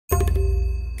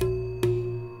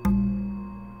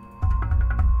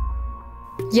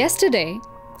Yesterday,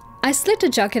 I slit a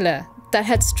jugular that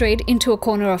had strayed into a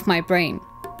corner of my brain.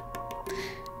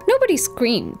 Nobody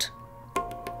screamed.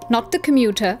 Not the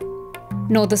commuter,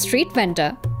 nor the street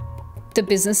vendor, the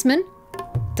businessman,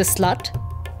 the slut.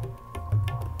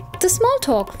 The small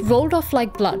talk rolled off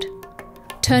like blood,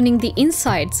 turning the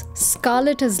insides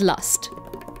scarlet as lust.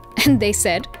 And they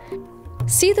said,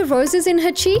 "See the roses in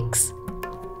her cheeks?"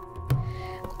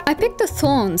 I picked the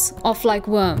thorns off like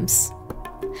worms,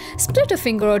 split a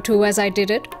finger or two as I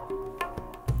did it.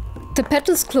 The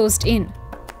petals closed in,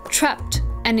 trapped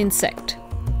an insect.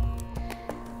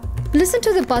 Listen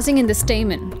to the buzzing in the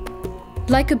stamen,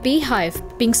 like a beehive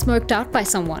being smoked out by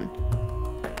someone.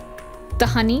 The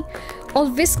honey, all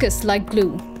viscous like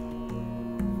glue.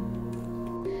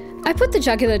 I put the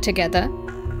jugular together,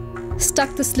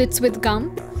 stuck the slits with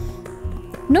gum.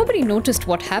 Nobody noticed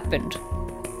what happened.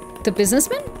 The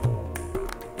businessman?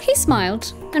 He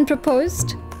smiled and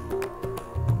proposed.